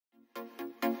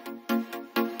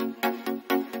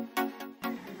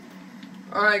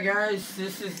Alright guys,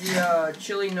 this is the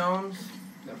chili gnomes.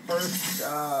 The first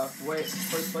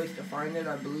place to find it,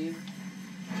 I believe.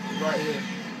 Right here.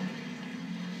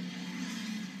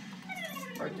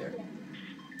 Right there.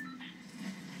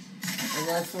 And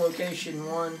that's location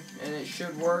 1, and it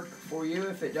should work for you.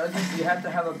 If it doesn't, you have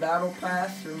to have a battle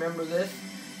pass. Remember this.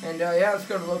 And yeah, let's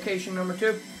go to location number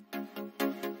 2.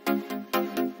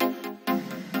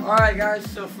 Alright guys,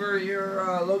 so for your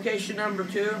location number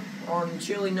 2 on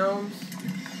chili gnomes,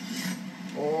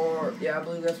 or yeah, I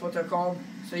believe that's what they're called.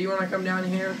 So you want to come down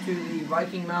here to the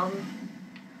Viking Mountain,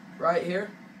 right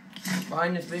here,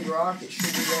 behind this big rock. It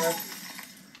should be there.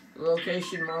 The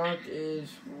location marked is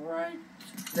right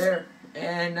there,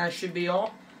 and that should be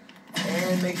all.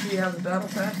 And make sure you have the battle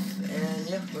pass. And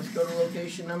yeah, let's go to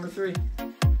location number 3.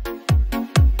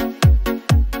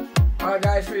 Alright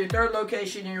guys, for your third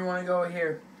location, you want to go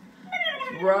here.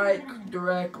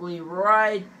 Directly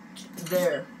right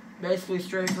there. Basically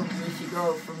straight from Greasy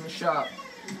Grove from the shop.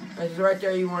 It's right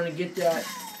there, you want to get that.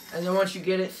 And then once you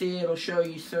get it, see, it'll show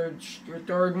you search your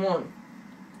third one.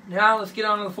 Now let's get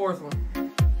on to the fourth one.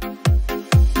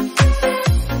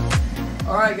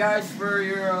 Alright guys, for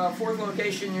your fourth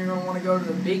location, you're going to want to go to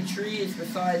the big tree. It's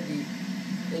beside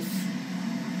it's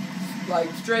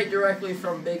like straight directly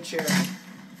from Big Chair.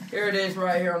 Here it is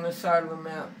right here on this side of the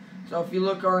map. So if you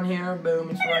look on here, boom,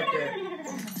 it's right there.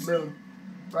 Boom.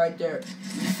 Right there.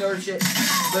 You search it,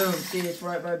 boom. See, it's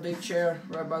right by Big Chair,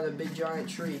 right by the big giant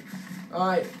tree.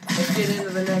 Alright, let's get into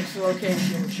the next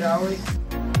location, shall we?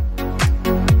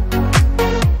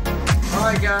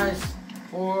 Alright guys,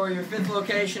 for your fifth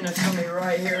location, it's going to be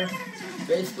right here.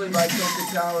 Basically by Tilted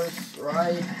Towers,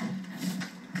 right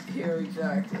here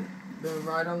exactly. Boom,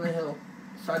 right on the hill.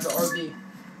 Beside the RV.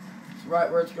 It's right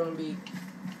where it's going to be.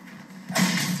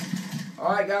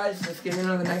 Alright guys, let's get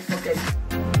into the next location.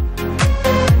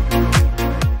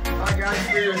 Alright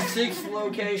guys, for your sixth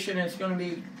location, it's going to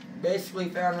be basically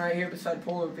found right here beside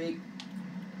Polar Peak.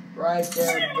 Right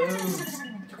there, boom.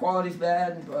 The quality's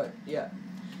bad, but yeah.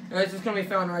 Guys, it's going to be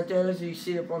found right there, as you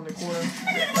see up on the corner.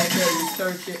 Right there, you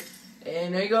search it.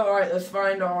 And there you go. Alright, let's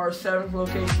find our seventh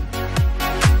location.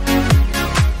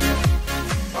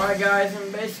 Alright guys,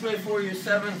 and basically for your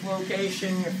seventh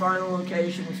location, your final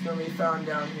location is going to be found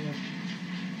down here.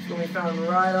 It's going to be found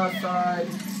right outside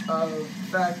of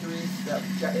factories that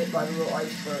got hit by the little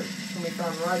iceberg. It's going to be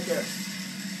found right there.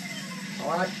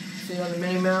 Alright, see on the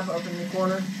mini map up in the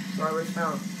corner? It's right where it's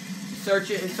found. You search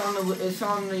it, it's on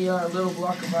the little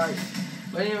block of ice.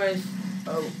 But anyways,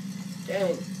 oh,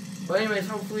 dang. But anyways,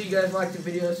 hopefully you guys liked the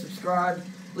video. Subscribe,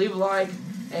 leave a like,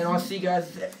 and I'll see you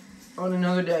guys on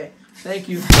another day. Thank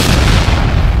you.